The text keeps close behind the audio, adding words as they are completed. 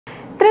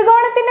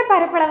ത്രികോണത്തിന്റെ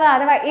പരപ്പളവ്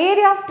അഥവാ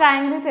ഏരിയ ഓഫ്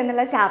ട്രയാങ്കിൾസ്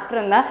എന്നുള്ള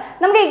ചാപ്റ്ററിൽ നിന്ന്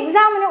നമുക്ക്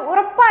എക്സാമിന്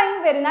ഉറപ്പായും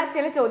വരുന്ന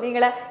ചില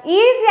ചോദ്യങ്ങൾ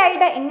ഈസി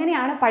ആയിട്ട്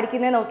എങ്ങനെയാണ്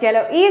പഠിക്കുന്നത്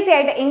നോക്കിയാലോ. ഈസി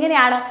ആയിട്ട്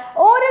എങ്ങനെയാണ്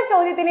ഓരോ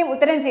ചോദ്യത്തിനെയും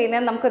ഉത്തരം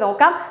ചെയ്യുന്നത് നമുക്ക്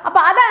നോക്കാം.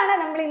 അപ്പോൾ അതാണ്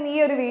നമ്മൾ ഇന്ന് ഈ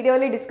ഒരു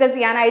വീഡിയോയിൽ ഡിസ്കസ്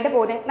ചെയ്യാനായിട്ട്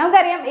പോകുന്നത്.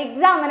 നമുക്കറിയാം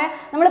എക്സാമിന്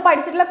നമ്മൾ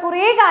പഠിച്ചിട്ടുള്ള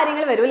കുറേ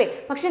കാര്യങ്ങൾ വരും,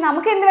 പക്ഷെ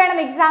നമുക്ക് എന്ത് വേണം,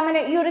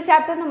 എക്സാമിന് ഈ ഒരു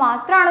ചാപ്റ്ററിൽ നിന്ന്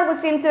മാത്രമാണോ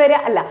ക്വസ്റ്റ്യൻസ്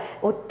വരിക? അല്ല,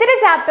 ഒത്തിരി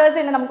ചാപ്റ്റേഴ്സ്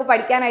ഉണ്ട് നമുക്ക്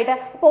പഠിക്കാനായിട്ട്.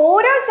 അപ്പോൾ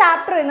ഓരോ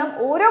ചാപ്റ്ററിൽ നിന്നും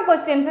ഓരോ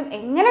ക്വസ്റ്റ്യൻസും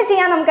എങ്ങനെ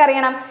ചെയ്യാൻ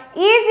നമുക്കറിയണം,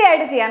 ഈസി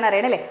ആയിട്ട് ചെയ്യാൻ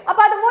അറിയണം അല്ലേ.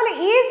 അപ്പോൾ അതുപോലെ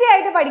ഈസി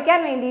ആയിട്ട് പഠിക്കാൻ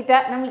വേണ്ടിയിട്ട്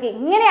നമുക്ക്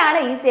എങ്ങനെയാണ്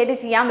ഈസി ആയിട്ട്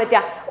ചെയ്യാൻ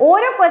പറ്റുക,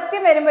 ഓരോ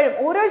ക്വസ്റ്റ്യൻ വരുമ്പോഴും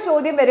ഓരോ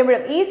ചോദ്യം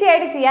വരുമ്പോഴും ഈസി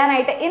ആയിട്ട്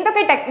ചെയ്യാനായിട്ട്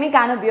എന്തൊക്കെ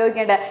ടെക്നിക്കാണ്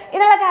ഉപയോഗിക്കേണ്ടത്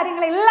എന്നുള്ള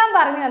കാര്യങ്ങളെല്ലാം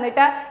പറഞ്ഞു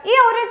തന്നിട്ട് ഈ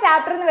ഒരു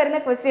ചാപ്റ്ററിൽ നിന്ന് വരുന്ന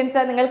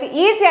ക്വസ്റ്റ്യൻസ് നിങ്ങൾക്ക്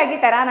ഈസി ആക്കി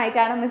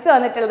തരാനായിട്ടാണ് മിസ്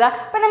വന്നിട്ടുള്ളത്.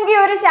 അപ്പോൾ നമുക്ക് ഈ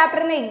ഒരു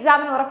ചാപ്റ്ററിന്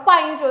എക്സാമിന്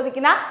ഉറപ്പായും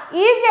ചോദിക്കുന്ന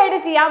ഈസി ആയിട്ട്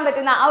ചെയ്യാൻ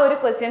പറ്റുന്ന ആ ഒരു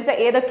ക്വസ്റ്റ്യൻസ്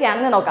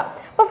ഏതൊക്കെയാണെന്ന് നോക്കാം.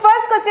 അപ്പോൾ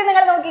ഫസ്റ്റ് ക്വസ്റ്റ്യൻ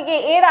നിങ്ങൾ നോക്കിക്കേ,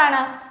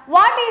 ഏതാണ്?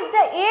 What is the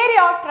area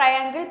of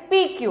triangle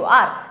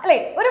PQR അല്ലെ.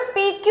 ഒരു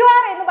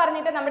PQR എന്ന്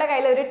പറഞ്ഞിട്ട് നമ്മുടെ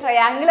കയ്യിൽ ഒരു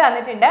ട്രയാങ്കിൾ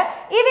വന്നിട്ടുണ്ട്.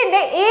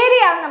 ഇതിന്റെ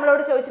ഏരിയ ആണ്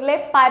നമ്മളോട്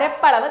ചോദിച്ചിട്ടുള്ളത്,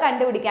 പരപ്പളവ്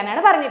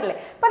കണ്ടുപിടിക്കാനാണ് പറഞ്ഞിട്ടുള്ളത്.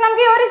 അപ്പൊ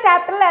നമുക്ക് ഈ ഒരു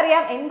ചാപ്റ്ററിൽ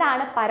അറിയാം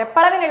എന്താണ്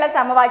പരപ്പളവിനുള്ള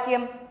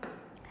സമവാക്യം,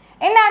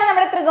 എന്താണ്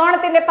നമ്മുടെ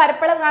ത്രികോണത്തിന്റെ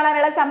പരപ്പളവ്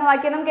കാണാനുള്ള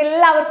സമവാക്യം. നമുക്ക്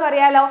എല്ലാവർക്കും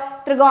അറിയാലോ,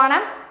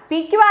 ത്രികോണം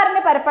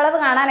PQRന്റെ പരപ്പളവ്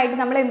കാണാനായിട്ട്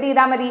നമ്മൾ എന്ത്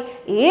ചെയ്താൽ മതി,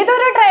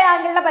 ഏതൊരു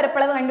ട്രയാങ്കിളിന്റെ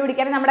പരപ്പളവ്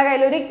കണ്ടുപിടിക്കാൻ നമ്മുടെ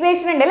കയ്യിൽ ഒരു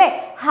ഇക്വേഷൻ ഉണ്ട് അല്ലേ,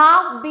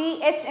 ഹാഫ്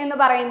BH എന്ന്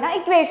പറയുന്ന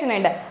ഇക്വേഷൻ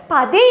ഉണ്ട്. അപ്പൊ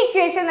അതേ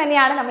ഇക്വേഷൻ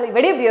തന്നെയാണ് നമ്മൾ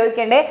ഇവിടെ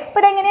ഉപയോഗിക്കേണ്ടത്.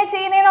 അപ്പൊ ഇതെങ്ങനെയാ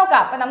ചെയ്യുന്നത്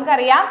നോക്കാം. അപ്പൊ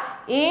നമുക്കറിയാം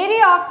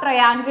ഏരിയ ഓഫ്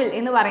ട്രയാങ്കിൾ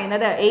എന്ന്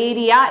പറയുന്നത്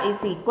area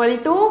is equal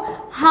to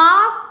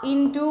half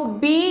into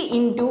B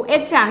into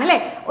H ആണ് അല്ലേ.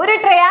 ഒരു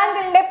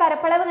ട്രയാങ്കിളിന്റെ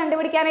പരപ്പളവ്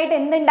കണ്ടുപിടിക്കാനായിട്ട്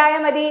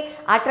എന്തുണ്ടായാൽ മതി,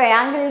 ആ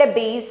ട്രയാങ്കിളിന്റെ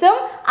ബേസും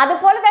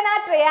അതുപോലെ തന്നെ ആ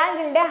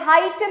ട്രയാങ്കിളിന്റെ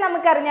ഹൈറ്റ്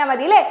നമുക്ക് അറിഞ്ഞാൽ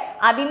മതി അല്ലേ.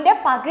 അതിന്റെ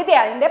പകുതി,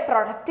 അതിന്റെ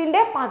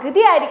പ്രൊഡക്റ്റിന്റെ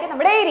പകുതി ആയിരിക്കും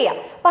നമ്മുടെ ഏരിയ.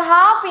 അപ്പൊ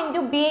half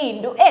into B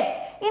into H.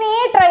 ഇനി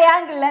ഈ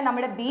ട്രയാങ്കിളില്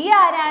നമ്മുടെ B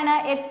ആരാണ്,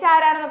 H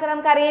ആരാണെന്നൊക്കെ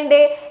നമുക്ക്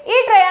അറിയണ്ടേ. ഈ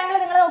ട്രയാങ്കിൾ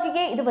നിങ്ങൾ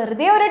നോക്കിക്കേ, ഇത്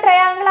വെറുതെ ഒരു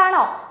ട്രയാങ്കിൾ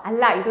ആണോ?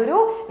 അല്ല, ഇതൊരു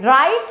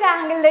റൈറ്റ്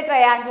ആംഗിളിന്റെ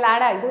ട്രയാങ്കിൾ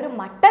ആണ്. ഇതൊരു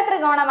മട്ട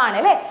ത്രികോണമാണ്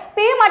അല്ലേ.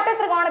 അപ്പൊ ഈ മട്ട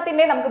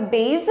ത്രികോണത്തിന്റെ നമുക്ക്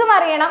ബേസും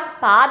അറിയണം,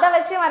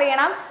 പാദവശം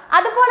അറിയണം,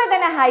 അതുപോലെ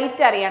തന്നെ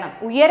ഹൈറ്റ് അറിയണം,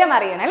 ഉയരം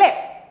അറിയണം അല്ലേ.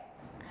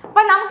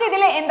 അപ്പൊ നമുക്ക്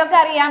ഇതിൽ എന്തൊക്കെ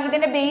അറിയാം,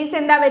 ഇതിന്റെ ബേസ്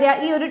എന്താ വരിക,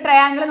 ഈ ഒരു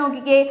ട്രയാങ്കിൾ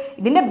നോക്കിക്കേ,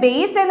 ഇതിന്റെ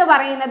ബേസ് എന്ന്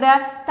പറയുന്നത്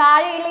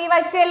താഴെയുള്ള ഈ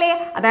വശല്ലേ,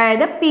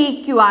 അതായത്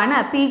PQ ആണ്.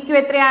 PQ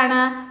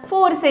എത്രയാണ്,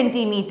 4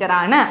 സെന്റിമീറ്റർ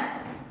ആണ്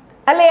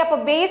അല്ലേ. അപ്പൊ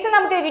ബേസ്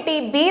നമുക്ക് കിട്ടി,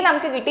 B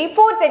നമുക്ക് കിട്ടി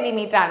 4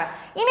 സെന്റിമീറ്റർ ആണ്.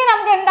 ഇനി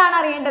നമുക്ക് എന്താണ്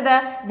അറിയേണ്ടത്,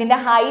 ഇതിന്റെ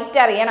ഹൈറ്റ്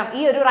അറിയണം.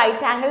 ഈ ഒരു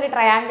റൈറ്റ് ആംഗിൾ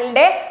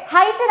ട്രയാങ്കിളിന്റെ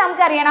ഹൈറ്റ്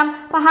നമുക്ക് അറിയണം.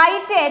 അപ്പൊ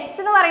ഹൈറ്റ് H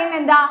എന്ന് പറയുന്നത്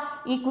എന്താ,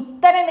 ഈ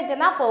കുത്തനെ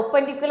നിൽക്കുന്ന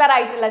പെർപെൻഡിക്കുലർ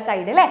ആയിട്ടുള്ള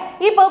സൈഡ് അല്ലേ.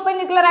 ഈ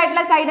പെർപെൻഡിക്കുലർ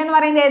ആയിട്ടുള്ള സൈഡ് എന്ന്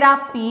പറയുന്നത് ഏതാ,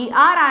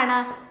 PR ആണ്.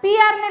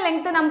 PR-ന്റെ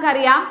ലെങ്ത്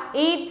നമുക്കറിയാം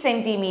 8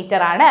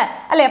 സെന്റിമീറ്റർ ആണ്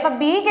അല്ലെ. അപ്പൊ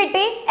B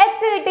കിട്ടി,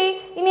 H കിട്ടി.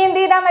 ഇനി എന്ത്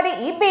ചെയ്താൽ മതി,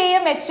 ഈ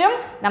B-യും H-ഉം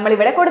നമ്മൾ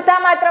ഇവിടെ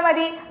കൊടുത്താൽ മാത്രം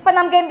മതി. അപ്പൊ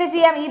നമുക്ക് എന്ത്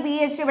ചെയ്യാം, ഈ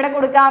BH ഇവിടെ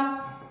കൊടുക്കാം.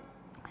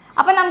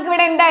 അപ്പൊ നമുക്ക്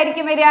ഇവിടെ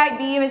എന്തായിരിക്കും വരിക,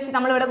 B വെച്ച്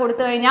നമ്മൾ ഇവിടെ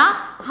കൊടുത്തു കഴിഞ്ഞാൽ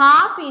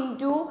ഹാഫ്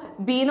ഇൻറ്റു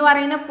B എന്ന്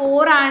പറയുന്നത്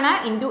 4 ആണ്,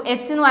 ഇൻറ്റു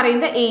H എന്ന്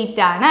പറയുന്നത്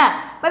 8 ആണ്.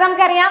 അപ്പൊ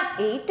നമുക്കറിയാം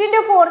 8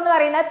 ഇൻറ്റു 4 എന്ന്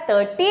പറയുന്നത്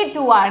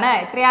 32 ആണ്.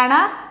 എത്രയാണ്,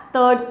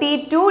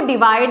 32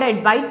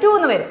 ഡിവൈഡഡ് ബൈ 2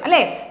 എന്ന് വരും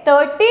അല്ലെ.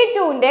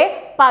 32ന്റെ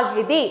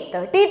പകുതി,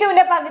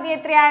 32ന്റെ പകുതി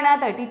എത്രയാണ്,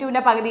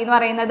 32ന്റെ പകുതി എന്ന്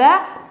പറയുന്നത്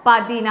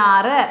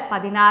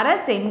 16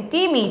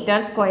 സെന്റിമീറ്റർ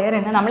സ്ക്വയർ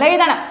എന്ന് നമ്മൾ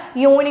എഴുതണം.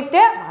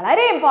 യൂണിറ്റ്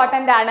വളരെ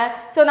ഇമ്പോർട്ടൻ്റ് ആണ്.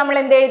 സോ നമ്മൾ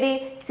എന്ത് എഴുതി,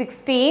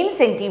 16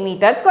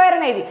 സെന്റിമീറ്റർ സ്ക്വയർ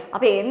എന്ന് എഴുതി.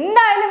 അപ്പൊ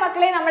എന്തായാലും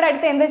മക്കളെ നമ്മുടെ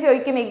അടുത്ത് എന്ത്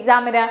ചോദിക്കും,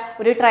 എക്സാമിന്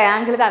ഒരു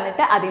ട്രയാങ്കിൾ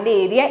തന്നിട്ട് അതിന്റെ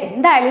ഏരിയ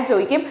എന്തായാലും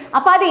ചോദിക്കും.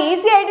 അപ്പൊ അത്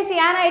ഈസി ആയിട്ട്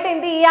ചെയ്യാനായിട്ട്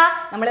എന്ത് ചെയ്യുക,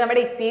 നമ്മൾ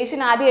നമ്മുടെ ഇക്വേഷൻ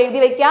ആദ്യം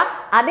എഴുതി വെക്കുക.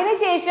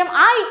 അതിനുശേഷം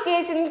ആ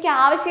ഇക്വേഷനിലേക്ക്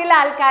ആവശ്യമുള്ള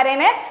ആൾക്കാരെ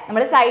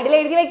നമ്മൾ സൈഡിൽ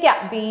എഴുതി വെക്കുക.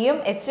 B-യും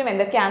H-ഉം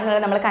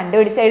എന്തൊക്കെയാണെന്നുള്ളത് നമ്മൾ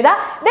കണ്ടുപിടിച്ചെഴുതുക.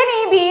 ദെൻ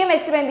ഈ B-യും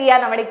H-ഉം എന്ത്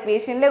ചെയ്യുക, നമ്മുടെ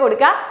ഇക്വേഷനിൽ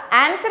കൊടുക്കുക,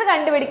 ആൻസർ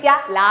കണ്ടുപിടിക്കുക.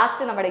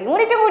 ലാസ്റ്റ് നമ്മുടെ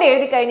യൂണിറ്റ് കൂടി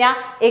എഴുതി കഴിഞ്ഞാൽ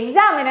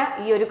എക്സാമിന്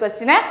ഈ ഒരു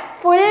ക്വസ്റ്റിന്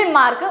ഫുൾ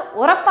മാർക്ക്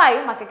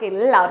ഉറപ്പായും മക്കൾക്ക്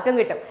എല്ലാവർക്കും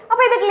കിട്ടും.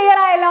 അപ്പൊ ഇത് ക്ലിയർ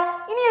ആയല്ലോ.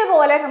 ഇനി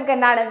ഇതുപോലെ നമുക്ക്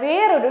എന്താണ്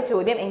വേറൊരു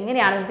ചോദ്യം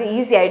എങ്ങനെയാണ് നമുക്ക്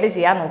ഈസി ആയിട്ട്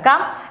ചെയ്യാൻ നോക്കാം.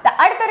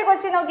 അടുത്തൊരു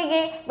ക്വസ്റ്റ്യൻ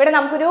നോക്കിക്കേ. ഇവിടെ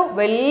നമുക്കൊരു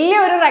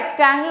വലിയൊരു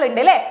റെക്ടാങ്കിൾ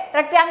ഉണ്ട് അല്ലേ.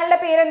 റെക്ടാങ്കിളിന്റെ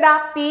പേരെന്താ,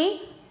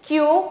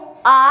 PQRS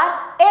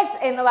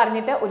എന്ന്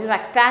പറഞ്ഞിട്ട് ഒരു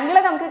റെക്ടാങ്കിൾ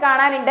നമുക്ക്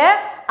കാണാനുണ്ട്.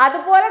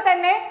 അതുപോലെ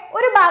തന്നെ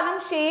ഒരു ഭാഗം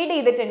ഷെയ്ഡ്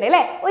ചെയ്തിട്ടുണ്ട്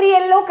അല്ലെ, ഒരു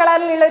യെല്ലോ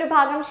കളറിലുള്ള ഒരു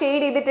ഭാഗം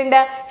ഷെയ്ഡ് ചെയ്തിട്ടുണ്ട്.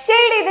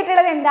 ഷെയ്ഡ്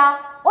ചെയ്തിട്ടുള്ളത് എന്താ,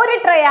 ഒരു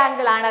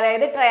ട്രയാങ്കിൾ ആണ്.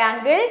 അതായത്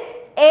ട്രയാങ്കിൾ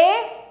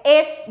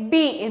ASB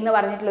എന്ന്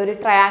പറഞ്ഞിട്ടുള്ള ഒരു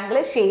ട്രയാങ്കിൾ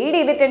ഷെയ്ഡ്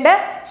ചെയ്തിട്ടുണ്ട്.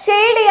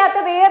 ഷെയ്ഡ് ചെയ്യാത്ത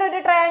വേറൊരു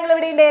ട്രയാങ്കിൾ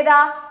ഇവിടെ ഉണ്ട്, ഏതാ,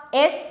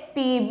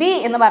 SPB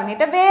എന്ന്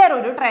പറഞ്ഞിട്ട്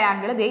വേറൊരു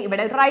ട്രയാങ്കിൾ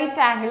ഇവിടെ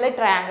റൈറ്റ് ആംഗിൾ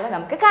ട്രയാങ്കിൾ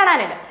നമുക്ക്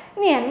കാണാനുണ്ട്.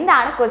 ഇനി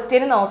എന്താണ്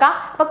ക്വസ്റ്റ്യൻ നോക്കാം.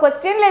 അപ്പൊ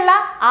ക്വസ്റ്റ്യനിലുള്ള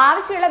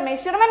ആവശ്യമുള്ള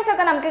മെഷർമെന്റ്സ്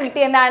ഒക്കെ നമുക്ക് കിട്ടി.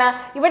 എന്താണ്,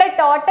 ഇവിടെ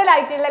ടോട്ടൽ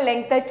ആയിട്ടുള്ള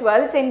ലെങ്ത്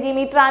 12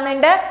 സെന്റിമീറ്റർ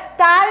ആണെന്നുണ്ട്.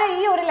 താഴെ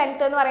ഈ ഒരു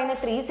ലെങ്ത് എന്ന്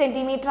പറയുന്നത് 3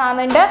 സെന്റിമീറ്റർ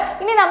ആണെന്നുണ്ട്.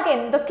 ഇനി നമുക്ക്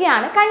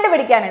എന്തൊക്കെയാണ്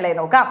കണ്ടുപിടിക്കാനുള്ളത്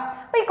നോക്കാം.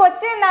 അപ്പൊ ഈ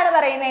ക്വസ്റ്റ്യൻ എന്താണ്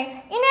പറയുന്നത്,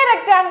 in A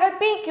rectangle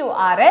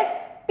PQRS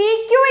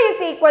PQ is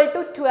equal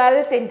to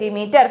 12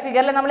 centimeter.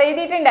 ഫിഗറിൽ നമ്മൾ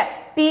എഴുതിയിട്ടുണ്ട്.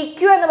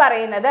 PQ എന്ന്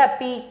പറയുന്നത്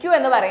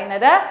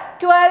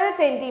 12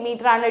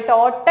 സെന്റിമീറ്റർ ആണ്.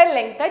 ടോട്ടൽ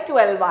ലെങ്ത്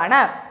 12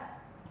 ആണ്.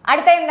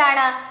 അടുത്ത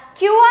എന്താണ്?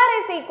 QR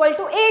is equal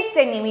to 8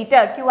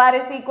 centimeter. QR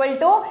is equal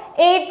to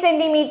 8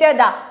 centimeter.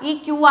 ഈ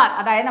QR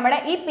അതായത് നമ്മുടെ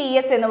ഈ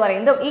PS എന്ന്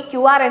പറയുന്നതും ഈ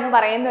QR എന്ന്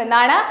പറയുന്നതും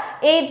എന്താണ്?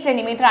 8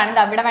 centimeter ആണ്.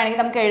 ഇവിടെ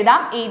വേണമെങ്കിൽ നമുക്ക്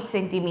എഴുതാം 8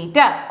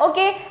 centimeter.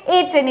 ഓക്കെ,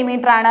 8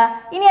 centimeter ആണ്.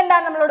 ഇനി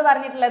എന്താണ് നമ്മളോട്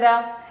പറഞ്ഞിട്ടുള്ളത്?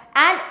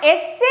 And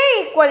SA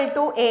equal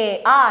to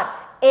AR.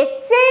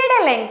 എസ്സയുടെ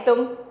ലെങ്ത്തും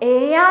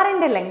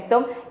ARന്റെ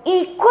ലെങ്ത്തും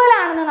ഈക്വൽ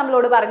ആണെന്ന്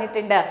നമ്മളോട്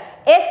പറഞ്ഞിട്ടുണ്ട്.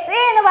 SA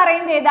എന്ന്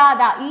പറയുന്നത്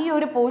ഏതാ? ഈ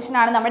ഒരു പോർഷൻ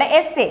ആണ് നമ്മുടെ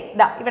SA.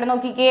 ഇവിടെ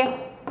നോക്കിക്കേ,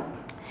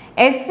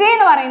 SA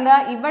എന്ന്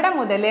പറയുന്നത് ഇവിടെ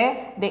മുതൽ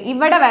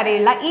ഇവിടെ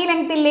വരെയുള്ള ഈ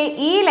ലെങ്ത്തില്ലേ,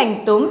 ഈ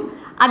ലെങ്ത്തും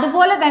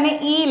അതുപോലെ തന്നെ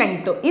ഈ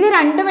ലെങ്ത്തും, ഇത്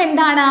രണ്ടും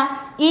എന്താണ്?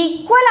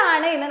 ഈക്വൽ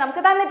ആണ് എന്ന്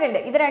നമുക്ക് തന്നിട്ടുണ്ട്.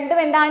 ഇത് രണ്ടും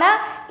എന്താണ്?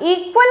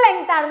 ഈക്വൽ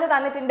ലെങ്ത് ആണെന്ന്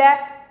തന്നിട്ടുണ്ട്.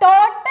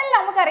 ടോട്ടൽ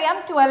നമുക്കറിയാം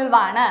 12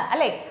 ആണ്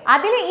അല്ലേ?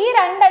 അതിൽ ഈ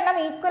രണ്ടെണ്ണം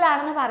ഈക്വൽ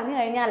ആണെന്ന് പറഞ്ഞു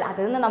കഴിഞ്ഞാൽ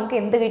അതിൽ നിന്ന് നമുക്ക്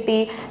എന്ത് കിട്ടി?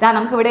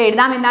 നമുക്ക് ഇവിടെ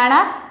എഴുതാം എന്താണ്?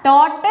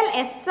 ടോട്ടൽ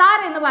SR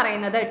എന്ന്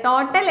പറയുന്നത്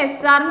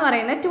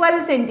 12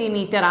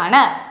 സെന്റിമീറ്റർ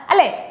ആണ്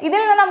അല്ലേ? ഇതിൽ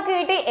നിന്ന് നമുക്ക്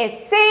കിട്ടി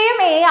SA-യും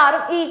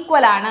AR-ഉം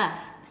ഈക്വൽ ആണ്.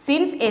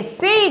 Since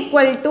SA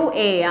equal to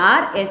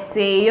AR,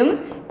 SA-യും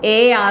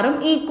AR-ഉം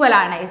equal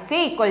ആണ്. SA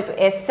equal to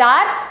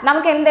SR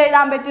നമുക്ക് എന്ത്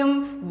എഴുതാൻ പറ്റും?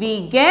 We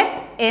get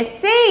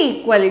SA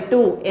equal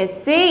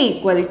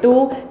to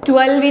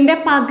 12ന്റെ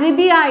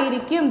പകുതി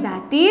ആയിരിക്കും.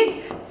 That is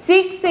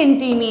 6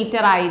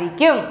 centimeter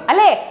ആയിരിക്കും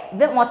അല്ലേ?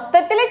 ഇത്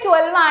മൊത്തത്തിൽ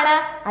 12 ആണ്.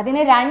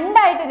 അതിനെ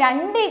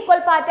രണ്ട് ഈക്വൽ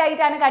പാർട്ട്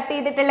ആയിട്ടാണ് കട്ട്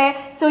ചെയ്തിട്ടുള്ളത്.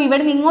 സോ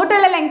ഇവിടെ നിന്ന്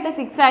ഇങ്ങോട്ടുള്ള ലെങ്ത്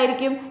 6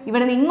 ആയിരിക്കും,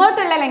 ഇവിടെ നിന്ന്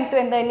ഇങ്ങോട്ടുള്ള ലെങ്ത്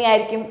എന്ത്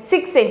തന്നെയായിരിക്കും?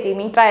 6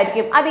 centimeter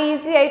ആയിരിക്കും. അത്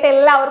ഈസി ആയിട്ട്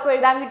എല്ലാവർക്കും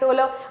എഴുതാൻ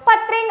കിട്ടുമല്ലോ. അപ്പോൾ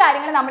അത്രയും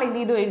കാര്യങ്ങൾ നമ്മൾ എന്ത്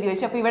ചെയ്തു? എഴുതി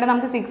വെച്ചു. അപ്പോൾ ഇവിടെ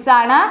നമുക്ക് 6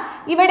 ആണ്,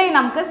 ഇവിടെ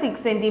നമുക്ക് 6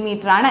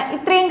 centimeter ആണ്.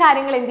 ഇത്രയും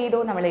കാര്യങ്ങൾ എന്ത്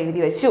ചെയ്തു? നമ്മൾ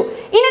എഴുതി വെച്ചു.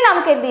 ഇനി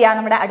നമുക്ക് എന്ത് ചെയ്യാം?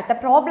 നമ്മുടെ അടുത്ത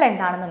പ്രോബ്ലം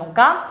എന്താണെന്ന്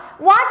നോക്കാം.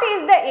 What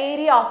is the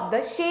area of the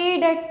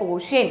shaded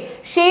portion?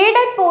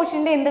 Shaded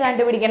portionന്റെ എന്ത്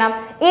കണ്ടുപിടിക്കണം?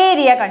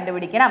 ഏരിയ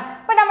കണ്ടുപിടിക്കണം.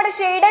 അപ്പോൾ നമ്മുടെ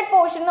shaded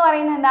portion എന്ന്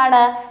പറയുന്നത്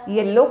എന്താണ്?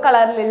 യെല്ലോ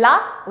കളറിലുള്ള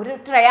ഒരു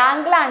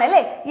ട്രയാങ്കിൾ ആണ്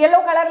അല്ലേ? യെല്ലോ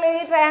കളറിലുള്ള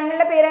ഈ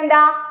ട്രയാങ്കിളിന്റെ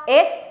പേരെന്താ?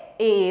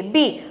 SAB.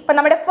 അപ്പോൾ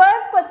നമ്മുടെ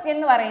ഫസ്റ്റ് ക്വസ്റ്റ്യൻ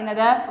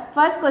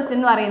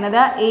എന്ന്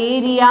പറയുന്നത്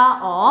ഏരിയ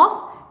ഓഫ്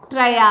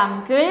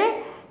ട്രയാങ്കിൾ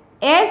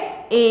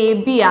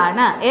SAB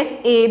ആണ്.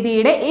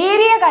 SABയുടെ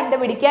ഏരിയ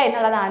കണ്ടുപിടിക്കുക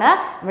എന്നുള്ളതാണ്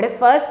നമ്മുടെ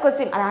ഫസ്റ്റ്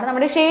ക്വസ്റ്റ്യൻ. അതാണ്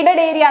നമ്മുടെ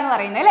ഷെയ്ഡഡ് ഏരിയ എന്ന്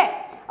പറയുന്നത് അല്ലേ?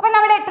 അപ്പോൾ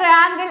നമ്മുടെ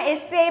ട്രയാങ്കിൾ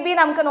SAB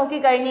നമുക്ക് നോക്കി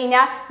കഴിഞ്ഞ്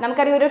കഴിഞ്ഞാൽ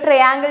നമുക്കറിയാം ഒരു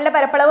ട്രയാങ്കിളിന്റെ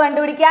പരപ്പളവ്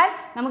കണ്ടുപിടിക്കാൻ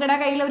നമ്മുടെ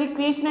കയ്യിൽ ഒരു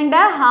ഇക്വേഷൻ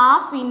ഉണ്ട്.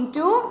 Half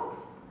into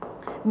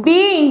B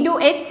into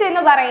H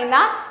എന്ന് പറയുന്ന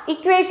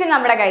ഇക്വേഷൻ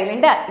നമ്മുടെ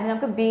കയ്യിലുണ്ട്. ഇനി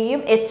നമുക്ക്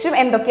ബിയും എച്ചും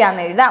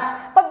എന്തൊക്കെയാണെന്ന് എഴുതാം.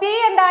 അപ്പോൾ B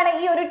എന്താണ്?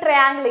 ഈ ഒരു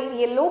ട്രയാങ്കിൾ,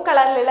 ഈ യെല്ലോ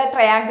കളറിലുള്ള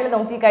ട്രയാങ്കിൾ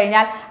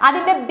നോക്കിക്കഴിഞ്ഞാൽ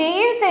അതിന്റെ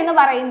ബേസ് എന്ന്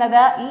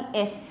പറയുന്നത് ഈ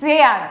SA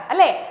ആണ്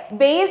അല്ലേ?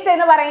 ബേസ്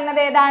എന്ന്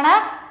പറയുന്നത് ഏതാണ്?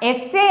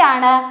 SA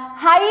ആണ്.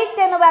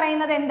 ഹൈറ്റ് എന്ന്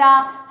പറയുന്നത് എന്താ?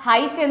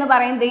 ഹൈറ്റ് എന്ന്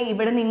പറയുന്നത്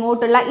ഇവിടെ നിന്ന്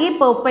ഇങ്ങോട്ടുള്ള ഈ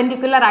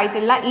പെർപെൻഡിക്കുലർ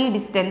ആയിട്ടുള്ള ഈ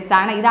ഡിസ്റ്റൻസ്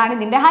ആണ്. ഇതാണ്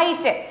ഇതിന്റെ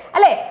ഹൈറ്റ്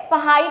അല്ലേ? അപ്പൊ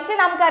ഹൈറ്റ്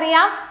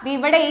നമുക്കറിയാം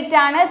ഇവിടെ 8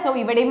 ആണ്. സോ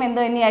ഇവിടെയും എന്ത്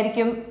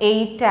തന്നെയായിരിക്കും?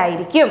 8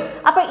 ആയിരിക്കും.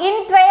 അപ്പൊ ഇൻ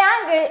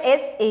ട്രയാങ്കിൾ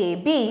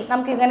SAB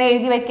നമുക്ക് ഇങ്ങനെ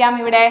എഴുതി വെക്കാം.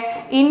 ഇവിടെ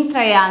ഇൻ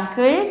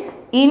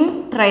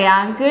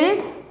ട്രയാങ്കിൾ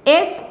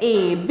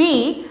SAB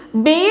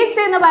ബേസ്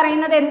എന്ന്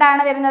പറയുന്നത്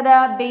എന്താണ് വരുന്നത്?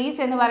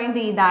 ബേസ് എന്ന്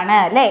പറയുന്നത് ഇതാണ്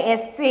അല്ലേ?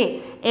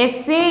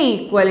 SA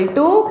equal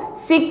to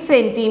 6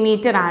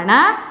 centimeter ആണ്.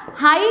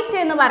 ഹൈറ്റ്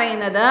എന്ന്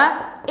പറയുന്നത്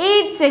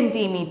 8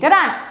 centimeter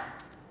ആണ്.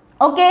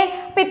 ഓക്കെ,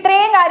 അപ്പൊ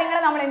ഇത്രയും കാര്യങ്ങൾ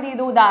നമ്മൾ എന്ത്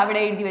ചെയ്തു? ഇവിടെ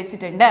എഴുതി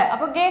വെച്ചിട്ടുണ്ട്.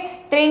 അപ്പൊ ഓക്കെ,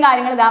 ഇത്രയും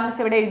കാര്യങ്ങൾ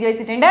ഇവിടെ എഴുതി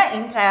വെച്ചിട്ടുണ്ട്.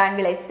 In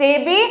triangle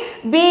SAB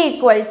B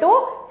equal to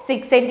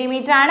 6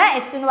 centimeter ആണ്.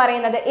 H എന്ന്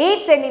പറയുന്നത്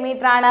 8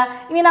 centimeter ആണ്.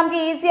 ഇനി നമുക്ക്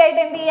ഈസി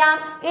ആയിട്ട് എന്ത് ചെയ്യാം?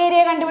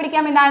 ഏരിയ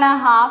കണ്ടുപിടിക്കാം. എന്താണ്?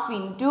 ഹാഫ്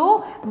ഇൻറ്റു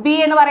B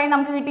എന്ന് പറയുന്നത്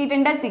നമുക്ക്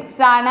കിട്ടിയിട്ടുണ്ട്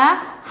 6 ആണ്,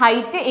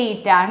 ഹൈറ്റ്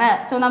 8 ആണ്.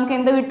 സോ നമുക്ക്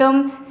എന്ത് കിട്ടും?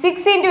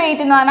 6 ×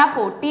 8 എന്ന് പറഞ്ഞാൽ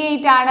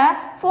 48 ആണ്.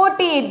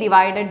 48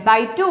 ഡിവൈഡഡ്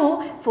ബൈ 2,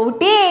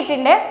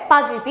 48ന്റെ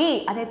പകുതി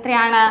അത്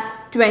എത്രയാണ്?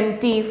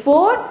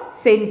 24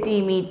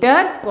 centimeter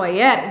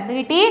square. എന്ത്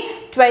കിട്ടി?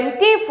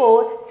 24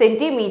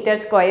 centimeter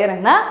square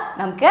എന്ന്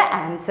നമുക്ക്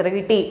ആൻസർ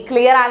കിട്ടി.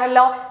 ക്ലിയർ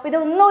ആണല്ലോ? അപ്പോൾ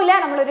ഇതൊന്നുമില്ല,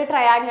 നമ്മളൊരു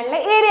ട്രയാങ്കിളിലെ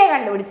ഏരിയ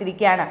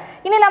കണ്ടുപിടിച്ചിരിക്കുകയാണ്.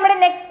 ഇനി നമ്മുടെ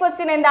നെക്സ്റ്റ്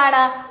ക്വസ്റ്റ്യൻ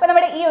എന്താണ്? അപ്പോൾ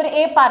നമ്മുടെ ഈ ഒരു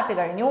എ പാർട്ട്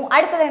കഴിഞ്ഞു.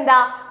 അടുത്തത് എന്താ?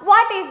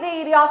 What is the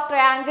area of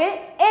triangle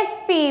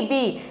SPB?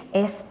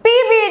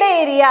 SPBയുടെ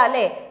area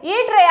അല്ലേ? ഈ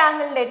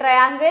ട്രയാങ്കിൾ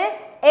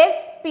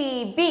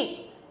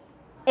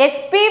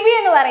SPB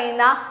എന്ന്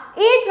പറയുന്ന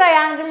ഈ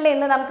ട്രയാങ്കിളിൽ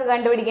നിന്ന് നമുക്ക്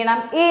കണ്ടുപിടിക്കണം,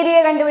 ഏരിയ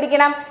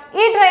കണ്ടുപിടിക്കണം.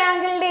 ഈ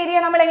ട്രയാങ്കിളിന്റെ ഏരിയ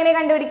നമ്മൾ എങ്ങനെ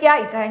കണ്ടുപിടിക്കുക?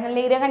 ഈ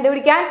ട്രയാങ്കിളിന്റെ ഏരിയ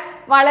കണ്ടുപിടിക്കാൻ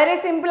വളരെ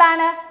സിമ്പിൾ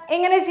ആണ്.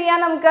 എങ്ങനെ ചെയ്യാം?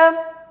 നമുക്ക്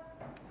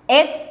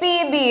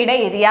SPBയുടെ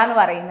ഏരിയ എന്ന്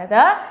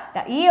പറയുന്നത്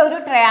ഈ ഒരു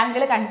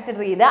ട്രയാങ്കിൾ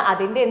കൺസിഡർ ചെയ്ത്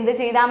അതിന്റെ എന്ത്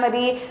ചെയ്താൽ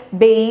മതി?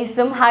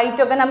 ബേസും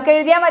ഹൈറ്റും ഒക്കെ നമുക്ക്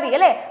എഴുതിയാൽ മതി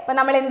അല്ലേ? അപ്പൊ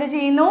നമ്മൾ എന്ത്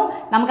ചെയ്യുന്നു?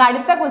 നമുക്ക്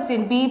അടുത്ത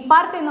ക്വസ്റ്റ്യൻ ബി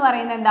പാർട്ട് എന്ന്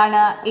പറയുന്നത്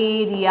എന്താണ്?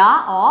 ഏരിയ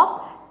ഓഫ്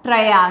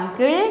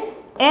ട്രയാങ്കിൾ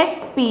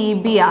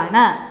SPB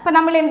ആണ്. അപ്പൊ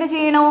നമ്മൾ എന്ത്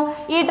ചെയ്യണു?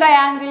 ഈ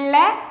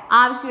ട്രയാങ്കിളിലെ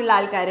ആവശ്യമുള്ള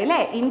ആൾക്കാർ അല്ലേ?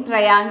 ഇൻ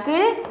ട്രയാങ്കിൾ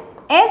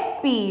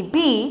SPB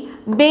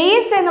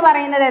ബേസ് എന്ന്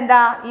പറയുന്നത്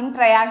എന്താ? ഇൻ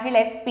ട്രയാങ്കിൾ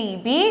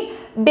SPB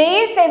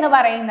ബേസ് എന്ന്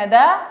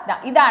പറയുന്നത്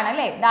ഇതാണ്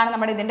അല്ലേ? ഇതാണ്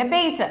നമ്മുടെ ഇതിന്റെ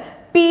ബേസ്.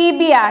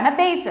 PB ആണ്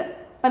ബേസ്.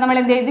 അപ്പൊ നമ്മൾ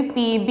എന്ത് എഴുതി?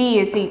 PB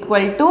is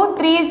equal to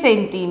 3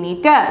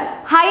 centimeter.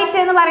 Height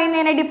എന്ന്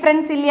പറയുന്നതിന്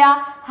ഡിഫറൻസ് ഇല്ല.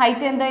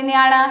 ഹൈറ്റ് എന്ത്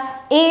തന്നെയാണ്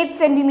 8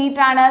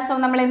 സെന്റിമീറ്റർ ആണ്. സോ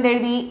നമ്മൾ എന്ത്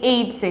എഴുതി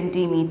 8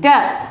 സെന്റിമീറ്റർ.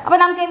 അപ്പൊ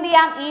നമുക്ക് എന്ത്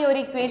ചെയ്യാം, ഈ ഒരു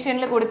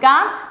ഇക്വേഷനിൽ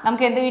കൊടുക്കാം.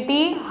 നമുക്ക് എന്ത്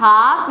കിട്ടി,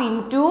 half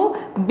into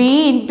B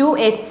into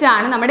H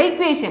ആണ് നമ്മുടെ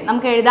ഇക്വേഷൻ.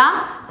 നമുക്ക് എഴുതാം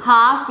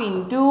ഹാഫ്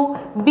ഇൻറ്റു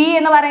ബി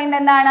എന്ന് പറയുന്നത്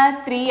എന്താണ്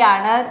 3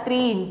 ആണ്,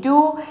 3 ഇൻറ്റു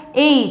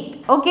 8.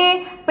 ഓക്കെ,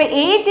 അപ്പൊ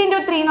 8 ഇൻറ്റു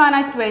 3 എന്ന്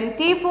പറഞ്ഞാൽ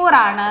 24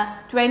 ആണ്.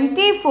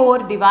 24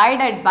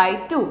 ഡിവൈഡഡ് ബൈ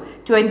 2.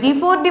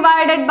 24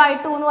 ഡിവൈഡഡ് ബൈ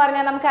 2 എന്ന്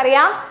പറഞ്ഞാൽ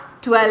നമുക്കറിയാം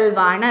 12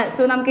 ആണ്.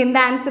 സോ നമുക്ക് എന്ത്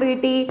ആൻസർ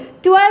കിട്ടി,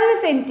 12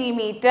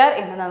 സെന്റിമീറ്റർ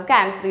എന്ന് നമുക്ക്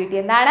ആൻസർ കിട്ടി.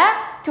 എന്താണ്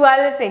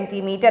 12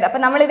 സെന്റിമീറ്റർ. അപ്പൊ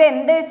നമ്മൾ ഇത്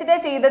എന്ത് വെച്ചിട്ട്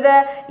ചെയ്തത്,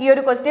 ഈ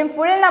ഒരു ക്വസ്റ്റ്യൻ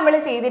ഫുൾ നമ്മൾ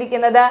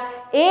ചെയ്തിരിക്കുന്നത്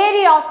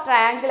ഏരിയ ഓഫ്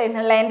ട്രയാങ്കിൾ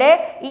എന്നുള്ളതിന്റെ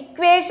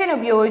ഇക്വേഷൻ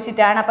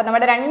ഉപയോഗിച്ചിട്ടാണ്. അപ്പൊ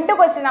നമ്മുടെ 2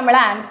 ക്വസ്റ്റ്യൻ നമ്മൾ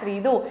ആൻസർ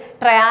ചെയ്തു.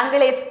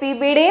 ട്രയാങ്കിൾ എസ് പി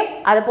ബിയുടെയും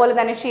അതുപോലെ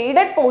തന്നെ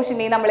ഷെയ്ഡഡ്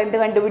പോർഷന്റെയും നമ്മൾ എന്ത്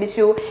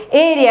കണ്ടുപിടിച്ചു,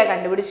 ഏരിയ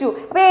കണ്ടുപിടിച്ചു.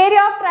 അപ്പൊ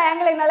ഏരിയ ഓഫ്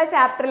ട്രയാങ്കിൾ എന്നുള്ള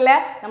ചാപ്റ്ററിൽ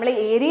നമ്മൾ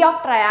ഏരിയ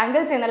ഓഫ്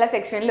ട്രയാങ്കിൾസ് എന്നുള്ള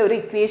സെക്ഷനിൽ ഒരു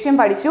ഇക്വേഷൻ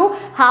പഠിച്ചു,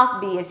 ഹാഫ്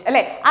ബി എച്ച്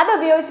അല്ലെ. അത്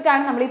ഉപയോഗിച്ചിട്ടാണ്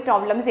നമ്മൾ ഈ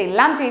പ്രോബ്ലംസ്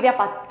എല്ലാം ചെയ്തത്.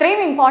 അപ്പൊ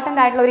അത്രയും ഇമ്പോർട്ടന്റ്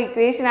ആയിട്ടുള്ള ഒരു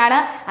ഇക്വേഷൻ ആണ്.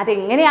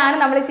 അതെങ്ങനെയാണ്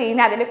നമ്മൾ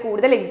ചെയ്യുന്നത്, അതിന്റെ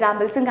കൂടുതൽ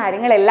എക്സാമ്പിൾസും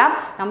കാര്യങ്ങളെല്ലാം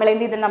നമ്മൾ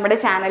എന്ത് ചെയ്ത് നമ്മുടെ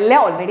ചാനലിൽ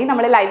ഓൾറെഡി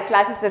നമ്മൾ ലൈവ്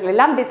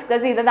ക്ലാസ്സസിലെല്ലാം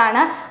ഡിസ്കസ്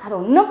ചെയ്തതാണ്.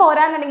 അതൊന്നും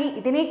പോരാന്നുണ്ടെങ്കിൽ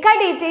ഇതിനേക്കാൾ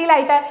ഡീറ്റെയിൽ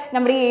ആയിട്ട്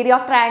നമ്മുടെ ഈ ഏരിയ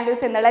ഓഫ്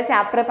ട്രയാങ്കിൾസ് എന്നുള്ള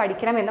ചാപ്റ്റർ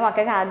പഠിക്കണം എന്ന്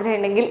മക്കൾക്ക് ആഗ്രഹം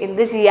ഉണ്ടെങ്കിൽ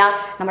എന്ത് ചെയ്യുക,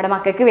 നമ്മുടെ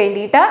മക്കൾക്ക്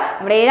വേണ്ടിയിട്ട്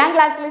നമ്മുടെ 7ാം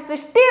ക്ലാസ്സിലെ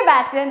സൃഷ്ടി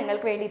ബാച്ച്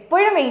നിങ്ങൾക്ക് വേണ്ടി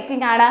ഇപ്പോഴും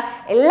വെയിറ്റിംഗ് ആണ്.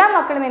 എല്ലാ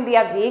മക്കളും എന്ത്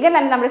ചെയ്യുക, വേഗം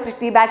തന്നെ നമ്മുടെ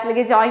സൃഷ്ടി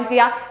ബാച്ചിലേക്ക് ജോയിൻ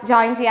ചെയ്യുക.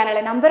 ജോയിൻ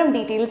ചെയ്യാനുള്ള നമ്പറും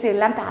ഡീറ്റെയിൽസും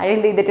എല്ലാം താഴെ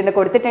എന്ത് ചെയ്തിട്ടുണ്ട്,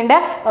 കൊടുത്തിട്ടുണ്ട്.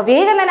 അപ്പോൾ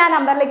വേഗം തന്നെ ആ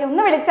നമ്പറിലേക്ക്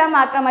ഒന്ന് വിളിച്ചാൽ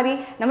മാത്രം മതി.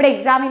 നമ്മുടെ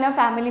എക്സാമിനർ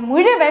ഫാമിലി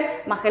മുഴുവൻ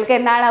മക്കൾക്ക്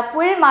എന്താണ്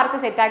ഫുൾ മാർക്ക്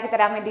സെറ്റാക്കി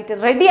തരാൻ വേണ്ടിയിട്ട്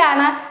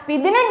റെഡിയാണ്. അപ്പോൾ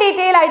ഇതിനും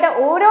ഡീറ്റെയിൽ ആയിട്ട്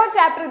ഓരോ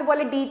ചാപ്റ്റർ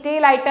ഇതുപോലെ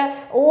ഡീറ്റെയിൽ ആയിട്ട്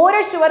ഓരോ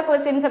ഷുവർ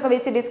ക്വസ്റ്റ്യൻസ് ഒക്കെ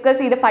വെച്ച് ഡിസ്കസ്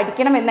ചെയ്ത്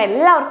പഠിക്കണം എന്ന്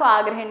എല്ലാവർക്കും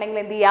ആഗ്രഹം ഉണ്ടെങ്കിൽ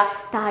എന്ത്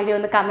ചെയ്യുക, താഴെ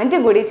ഒന്ന് കമൻറ്റ്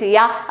കൂടി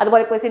ചെയ്യുക.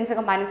 അതുപോലെ ക്വസ്റ്റ്യൻസ്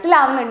ഒക്കെ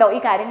മനസ്സിലാവുന്നുണ്ടോ,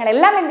 ഈ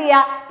കാര്യങ്ങളെല്ലാം എന്ത്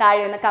ചെയ്യുക,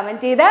 താഴെ ഒന്ന്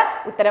കമൻറ്റ് ചെയ്ത്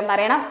ഉത്തരം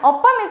പറയണം.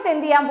 ഒപ്പം മിസ്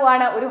എന്ത് ചെയ്യാൻ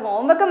പോവാണ്, ഒരു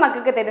ഹോംവർക്കും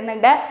മക്കൾക്ക്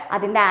തരുന്നുണ്ട്.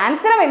 അതിൻ്റെ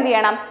ആൻസറും എന്ത്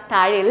ചെയ്യണം,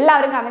 താഴെ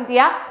എല്ലാവരും കമൻറ്റ്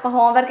ചെയ്യുക. അപ്പോൾ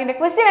ഹോംവർക്കിൻ്റെ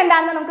ക്വസ്റ്റ്യൻ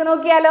എന്താണെന്ന് നമുക്ക്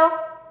നോക്കിയാലോ.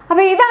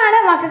 അപ്പോൾ ഇതാണ്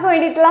മക്കൾക്ക്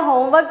വേണ്ടിയിട്ടുള്ള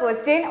ഹോംവർക്ക്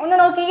ക്വസ്റ്റ്യൻ. ഒന്ന്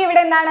നോക്കി,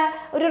 ഇവിടെ എന്താണ്,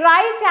 ഒരു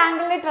റൈറ്റ്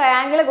ആംഗിളിന്റെ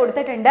ട്രയാങ്കിൾ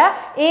കൊടുത്തിട്ടുണ്ട്.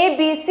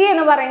 ABC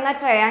എന്ന് പറയുന്ന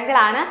ട്രയാങ്കിൾ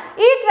ആണ്.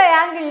 ഈ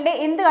ട്രയാങ്കിളിന്റെ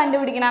എന്ത്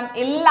കണ്ടുപിടിക്കണം,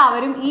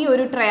 എല്ലാവരും ഈ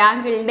ഒരു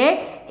ട്രയാങ്കിളിന്റെ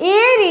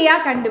ഏരിയ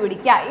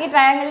കണ്ടുപിടിക്കുക. ഈ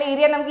ട്രയാങ്കിളിന്റെ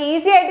ഏരിയ നമുക്ക്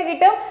ഈസി ആയിട്ട്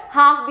കിട്ടും.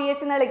 ഹാഫ് ബി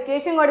എച്ച് എന്നുള്ള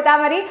ഇക്വേഷൻ കൊടുത്താൽ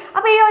മതി.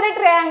 അപ്പോൾ ഈ ഒരു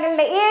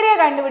ട്രയാങ്കിളിന്റെ ഏരിയ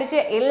കണ്ടുപിടിച്ച്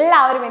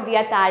എല്ലാവരും എന്ത്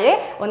ചെയ്യുക, താഴെ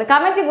ഒന്ന്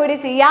കമൻറ്റ് കൂടി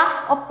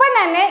ചെയ്യുക. ഒപ്പം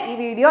തന്നെ ഈ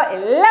വീഡിയോ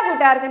എല്ലാ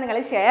കൂട്ടുകാർക്കും നിങ്ങൾ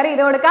ഷെയർ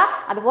ചെയ്ത് കൊടുക്കുക.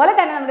 അതുപോലെ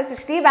തന്നെ നമ്മുടെ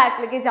സൃഷ്ടി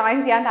ബാച്ചിലേക്ക് ജോയിൻ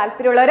ചെയ്യാൻ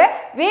താല്പര്യമുള്ളവർ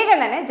വേഗം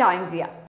തന്നെ ജോയിൻ ചെയ്യുക.